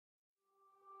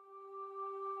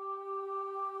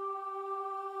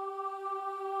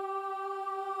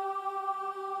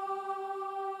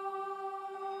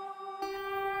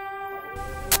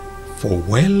For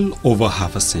well over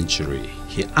half a century,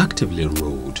 he actively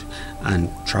rode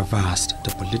and traversed the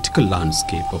political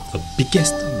landscape of the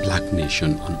biggest black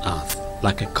nation on earth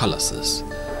like a colossus.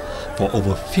 For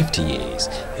over 50 years,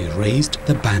 he raised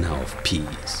the banner of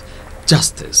peace,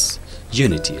 justice,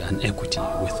 unity and equity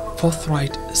with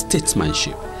forthright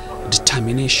statesmanship,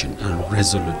 determination and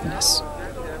resoluteness.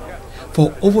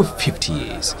 For over 50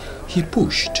 years, he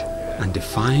pushed and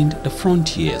defined the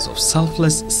frontiers of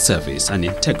selfless service and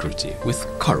integrity with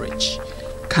courage,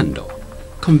 candor,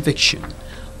 conviction,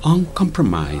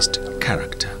 uncompromised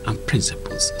character and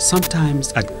principles,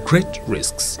 sometimes at great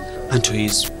risks and to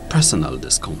his personal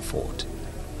discomfort.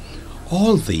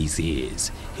 All these years,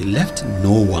 he left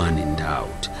no one in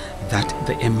doubt that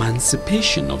the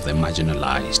emancipation of the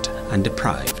marginalized and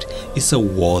deprived is a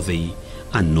worthy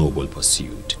and noble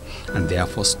pursuit, and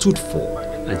therefore stood for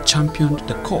and championed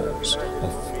the cause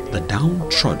of the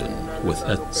downtrodden with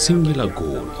a singular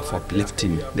goal of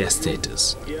uplifting their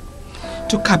status.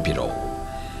 To cap it all,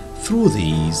 through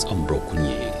these unbroken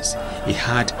years, he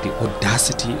had the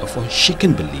audacity of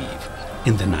unshaken belief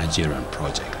in the Nigerian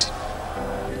project.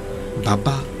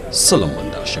 Baba Solomon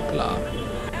Dashaplar,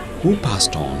 who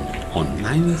passed on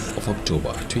 9th of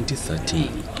October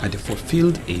 2013 at the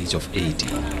fulfilled age of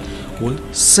 80, will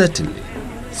certainly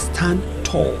stand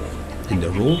tall in the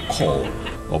roll call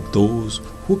of those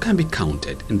who can be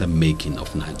counted in the making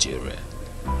of Nigeria.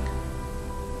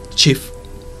 Chief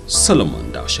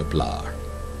Solomon Dashaplar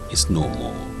is no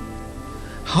more.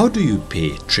 How do you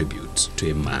pay tribute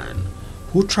to a man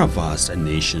who traversed a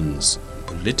nation's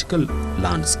political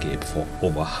landscape for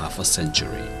over half a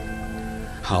century?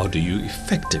 How do you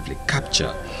effectively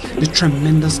capture the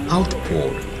tremendous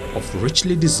outpour of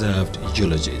richly deserved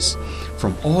eulogies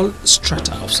from all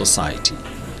strata of society,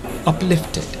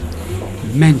 uplifted,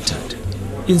 mentored,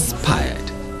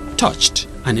 inspired, touched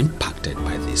and impacted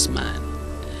by this man?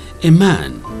 A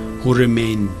man who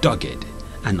remained dogged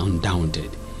and undaunted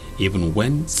even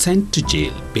when sent to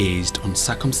jail based on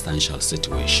circumstantial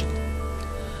situation.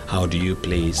 How do you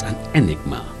place an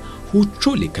enigma who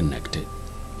truly connected,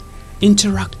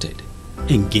 interacted,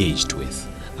 engaged with,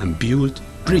 and built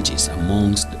bridges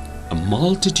amongst a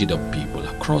multitude of people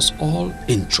across all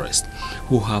interests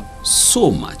who have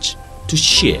so much to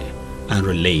share and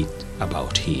relate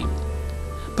about him?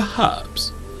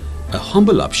 Perhaps a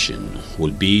humble option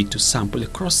would be to sample a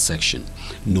cross-section,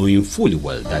 knowing fully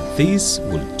well that this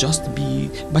will just be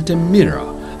but a mirror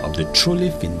of the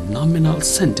truly phenomenal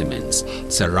sentiments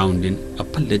surrounding a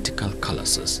political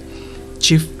colossus.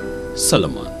 Chief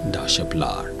Solomon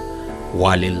Dashaplar,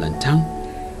 Wali Lantang,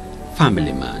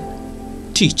 family man,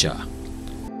 teacher,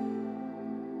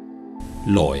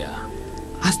 lawyer,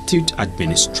 astute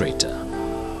administrator,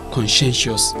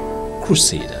 conscientious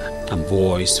crusader and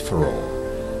voice for all,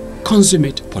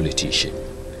 consummate politician,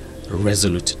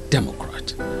 resolute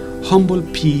democrat, humble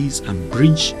peace and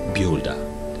bridge builder,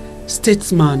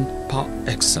 statesman par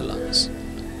excellence,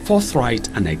 forthright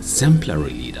and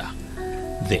exemplary leader,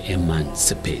 the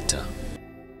emancipator.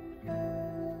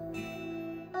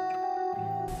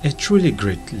 A truly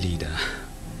great leader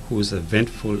whose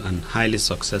eventful and highly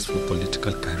successful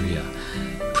political career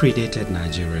predated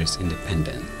Nigeria's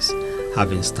independence,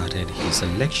 having started his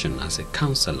election as a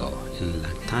councillor in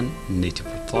Lantan Native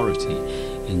Authority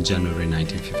in January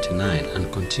 1959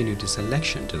 and continued his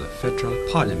election to the Federal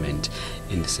Parliament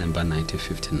in December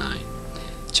 1959.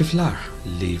 Chief Lar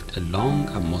lived a long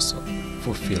and most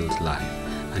fulfilled life,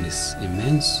 and his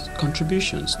immense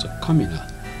contributions to communal,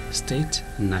 state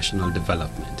and national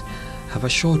development have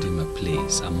assured him a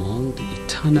place among the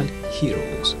eternal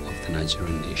heroes of the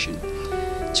Nigerian nation.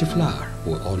 Chief Lar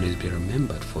will always be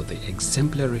remembered for the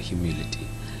exemplary humility,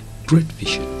 great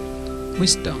vision,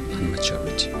 wisdom and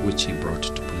maturity which he brought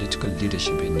to political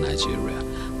leadership in Nigeria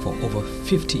for over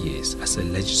 50 years as a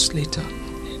legislator,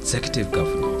 executive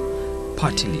governor,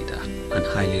 party leader and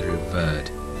highly revered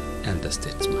elder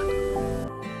statesman.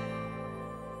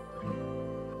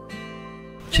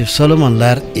 Chief Solomon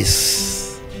Lar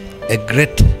is a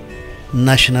great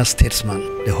national statesman.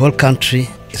 The whole country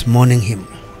is mourning him.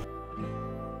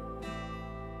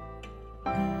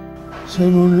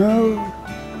 Solomon Lar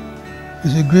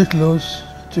is a great loss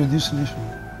to this nation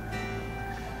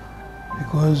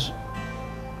because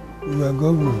we were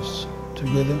governors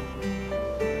together,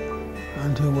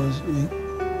 and he was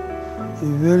a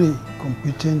very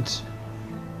competent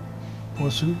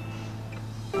person,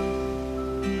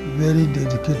 very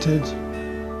dedicated,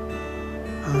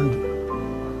 and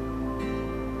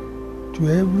to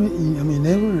every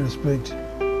respect,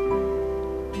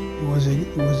 he was a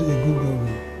good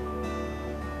governor.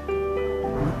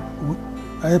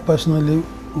 I personally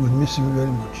would miss him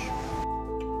very much.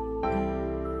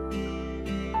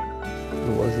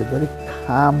 was a very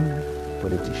calm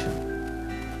politician.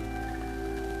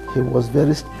 He was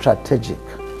very strategic.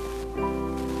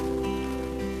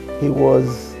 He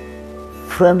was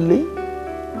friendly.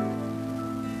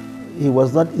 He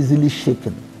was not easily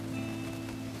shaken.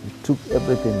 He took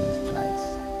everything in stride.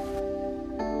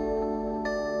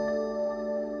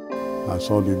 I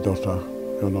saw the daughter,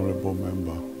 the honorable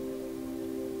member,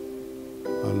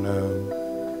 and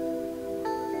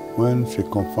when she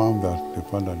confirmed that the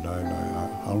father died,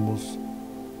 I almost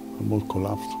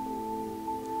collapsed,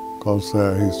 because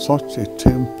he's such a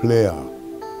team player.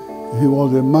 He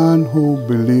was a man who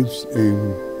believes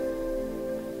in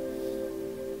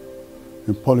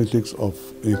politics of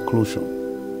inclusion.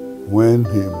 When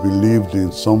he believed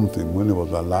in something, when he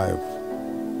was alive,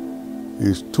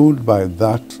 he stood by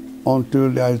that until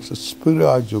there is a spiritual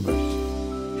argument.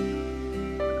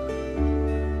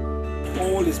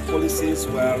 All his policies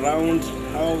were around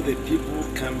how the people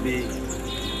can be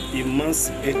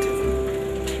emancipated,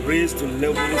 raised to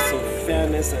levels of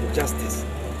fairness and justice.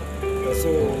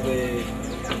 So the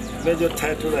major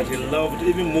title that he loved,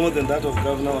 even more than that of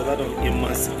governor, was that of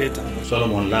emancipator.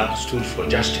 Solomon Lar stood for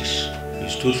justice, he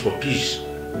stood for peace,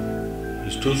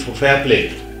 he stood for fair play.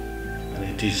 And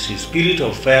it is his spirit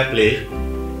of fair play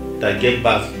that gave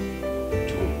birth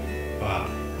to our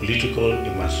political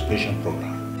emancipation program.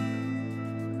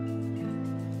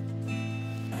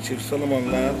 Chief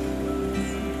Solomon Lar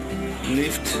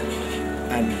lived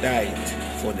and died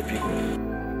for the people.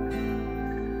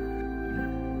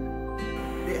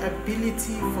 The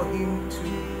ability for him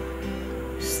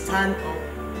to stand up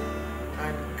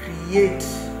and create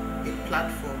a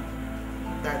platform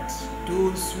that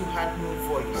those who had no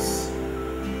voice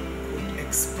would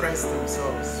express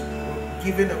themselves,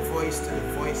 giving a voice to the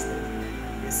voiceless,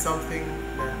 is something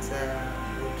that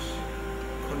would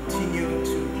continue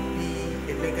to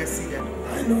be a legacy. That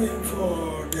I know him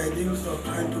for the ideals of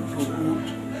trying to promote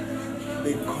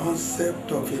the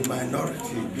concept of a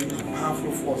minority being a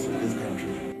powerful force in this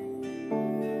country.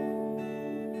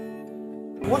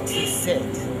 what he said,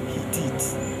 he did.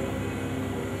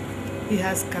 He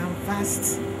has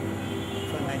canvassed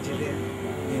for Nigerian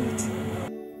unity.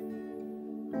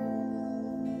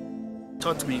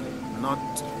 Taught me not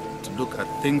to look at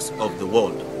things of the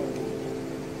world.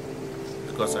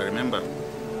 Because I remember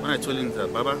when I told him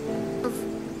that, Baba,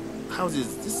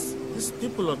 houses, these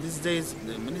people of these days,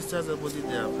 the ministers of body,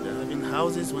 they're having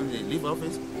houses when they leave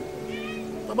office.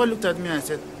 Baba looked at me and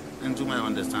said, and do I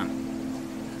understand?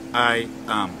 I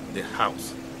am the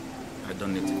house. I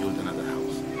don't need to build another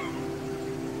house.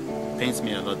 Pains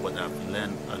me a lot, but I've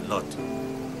learned a lot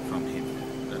from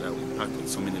him that I will impact on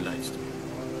so many lives.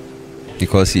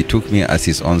 Because he took me as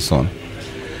his own son,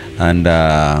 and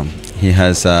he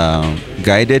has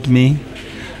guided me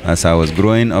as I was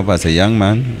growing up as a young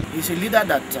man. He's a leader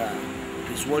that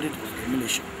is worthy of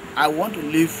emulation. I want to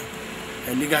leave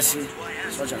a legacy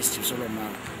such as Chief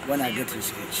Solomon when I get to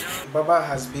his age. Baba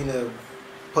has been a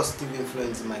positive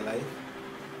influence in my life.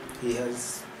 He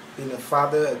has been a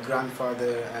father, a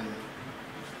grandfather, and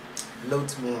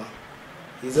loads more.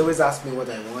 He's always asked me what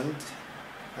I want,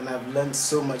 and I've learned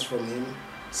so much from him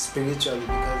spiritually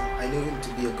because I know him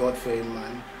to be a God-fearing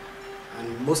man.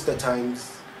 And most of the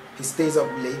times, he stays up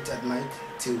late at night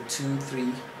till 2,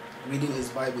 3, reading his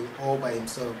Bible all by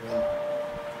himself. And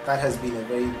that has been a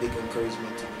very big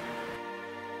encouragement to me.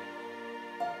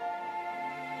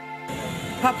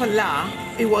 Papa La,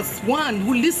 he was one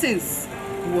who listens.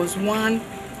 He was one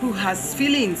who has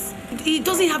feelings. He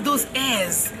doesn't have those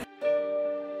airs.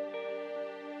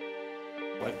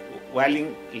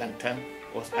 Waling Lantern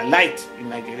was a light in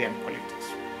Nigerian politics.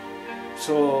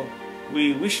 So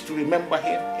we wish to remember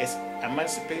him as an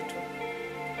emancipator,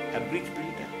 a bridge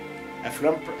builder, a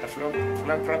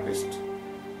philanthropist,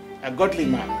 a godly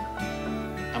man,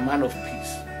 a man of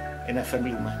peace, and a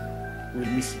family man. We'll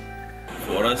miss him.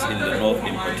 For us in the north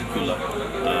in particular,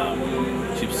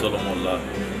 Chief Solomon Lar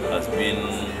has been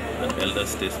an elder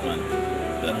statesman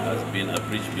that has been a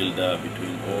bridge builder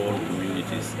between all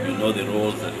communities. You know the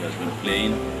roles that he has been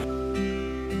playing.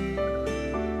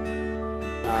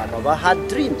 Baba had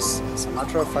dreams. As a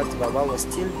matter of fact, Baba was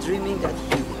still dreaming that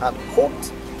he had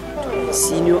hoped to be a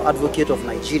senior advocate of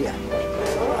Nigeria.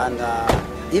 And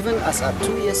even as at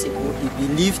 2 years ago, he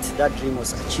believed that dream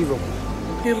was achievable.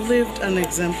 He lived an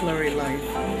exemplary life.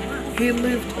 He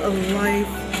lived a life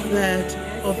that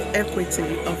of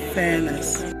equity, of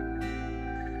fairness.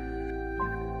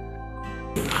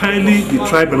 Highly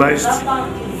detribalized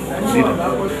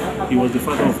leader. He was the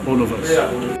father of all of us.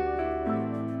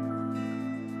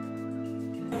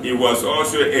 He was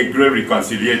also a great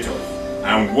reconciliator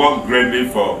and worked greatly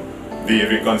for the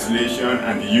reconciliation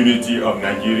and the unity of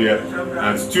Nigeria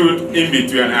and stood in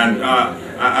between,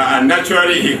 and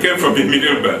naturally he came from the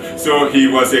Middle Belt, so he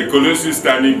was a colossus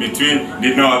standing between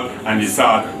the North and the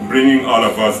South, bringing all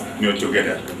of us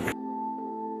together.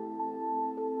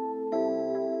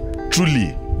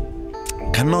 Truly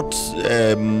cannot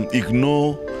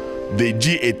ignore the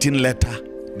G18 letter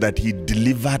that he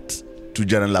delivered to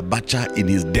General Abacha in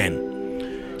his den.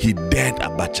 He dared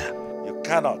Abacha. You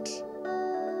cannot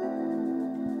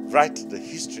write the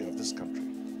history of this country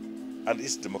and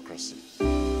its democracy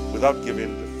without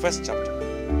giving the first chapter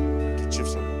to Chief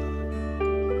Solomon.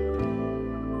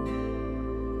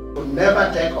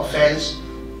 Never take offense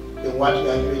in what you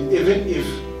are doing, even if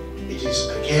it is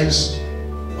against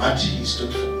what he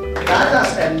stood for. That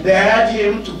has endeared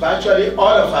him to virtually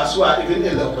all of us who are even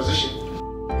in the opposition.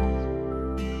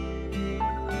 He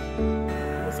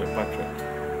was a patriot.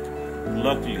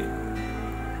 Luckily,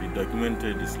 he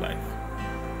documented his life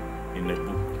in a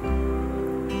book,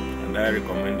 and I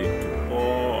recommend it to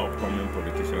all upcoming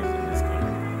politicians in this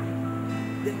country.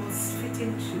 The most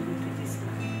fitting tribute to this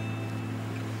man.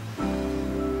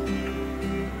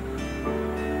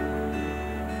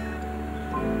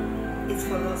 It's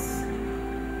for us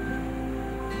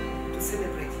to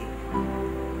celebrate him,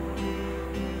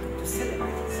 to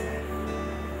celebrate his life,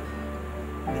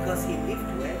 because he lived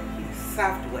well, he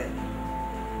served well,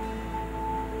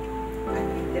 and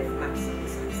he left marks on the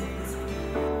surface of this world.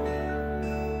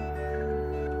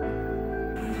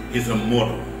 He's a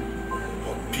model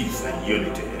of peace and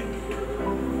unity.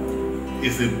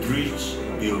 He's a bridge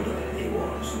builder.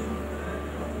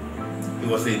 He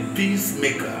was a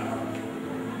peacemaker,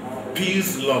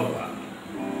 peace lover.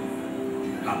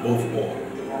 Above all,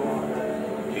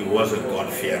 he was a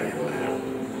God-fearing man.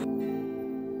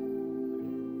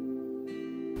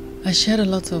 I shared a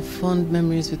lot of fond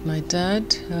memories with my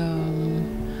dad.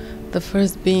 The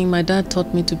first being, my dad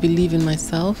taught me to believe in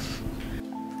myself.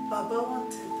 Baba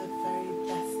wanted the very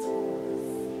best for us.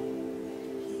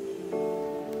 He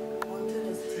wanted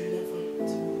us to live up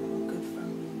to a good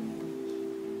family name.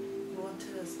 He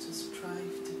wanted us to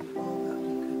strive to be all that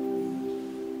we could be.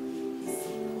 He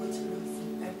supported us in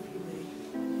every way.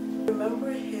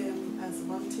 Remember him as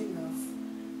wanting us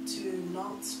to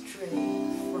not stray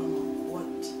from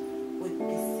what would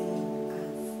be seen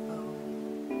as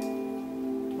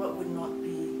what would not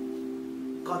be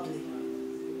godly.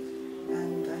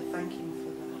 And I thank him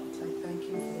for that. I thank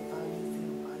him for the values he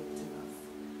imbibed in us.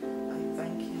 I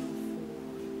thank him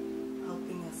for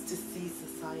helping us to see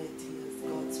society as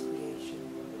God's creation.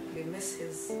 We miss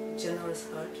his generous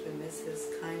heart, we miss his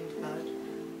kind heart,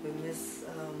 we miss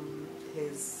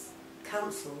his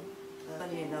counsel.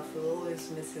 Funny enough, we'll always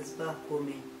miss his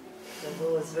Bakomi. Baba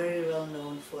was very well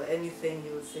known for anything he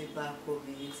would say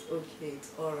Bakomi. It's okay,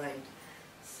 it's alright.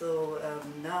 So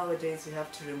nowadays we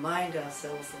have to remind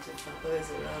ourselves that if Papa is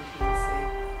around, he will say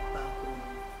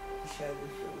Bakomi.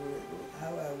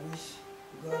 How I wish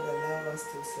God allow us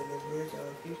to celebrate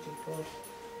our 54th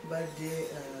birthday,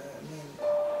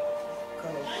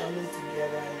 coming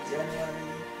together in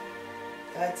January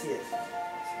 30th.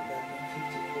 So that been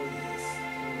 54 years.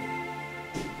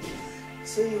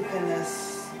 So you can, as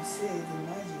you said,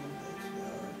 imagine that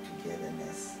our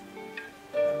togetherness.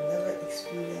 I've never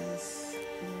experienced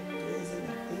him raising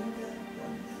a finger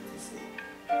on me to say,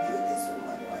 "You this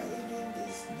woman, why are you doing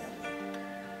this?" Never.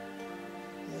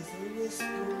 He has always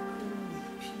spoken with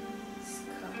peace,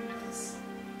 calmness.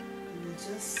 He will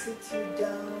just sit you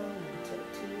down and talk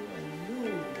to you, and you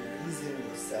will reason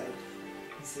yourself.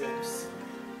 He said, "I'm sorry."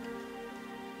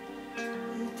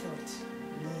 He taught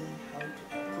me how to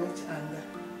approach anger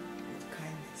with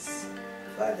kindness.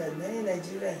 Father, many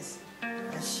Nigerians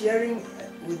are sharing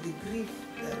with the grief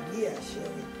that we are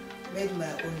sharing, made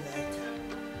my own lighter.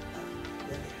 I'm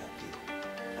very happy.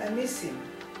 I miss him,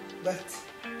 but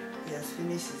he has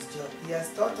finished his job. He has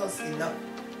taught us enough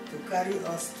to carry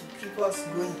us, to keep us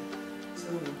going. So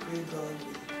we pray God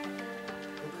will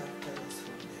look after us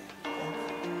from there.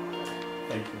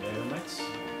 Thank you very much.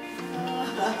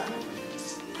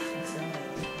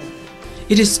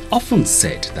 Thank It is often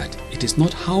said that it is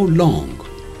not how long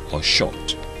or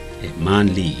short a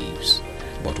man lives,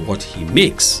 but what he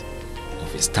makes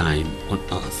of his time on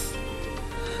earth.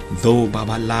 Though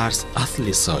Baba Lar's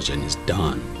earthly sojourn is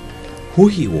done, who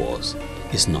he was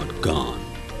is not gone.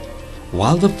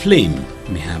 While the flame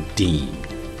may have dimmed,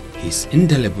 his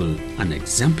indelible and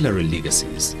exemplary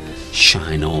legacies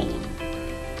shine on.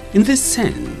 In this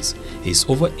sense, his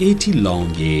over 80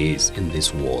 long years in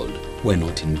this world were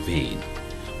not in vain,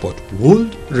 but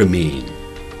would remain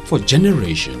for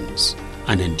generations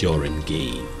an enduring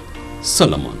gain.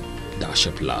 Solomon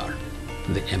Darshap Lar.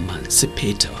 the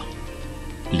emancipator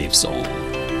lives on.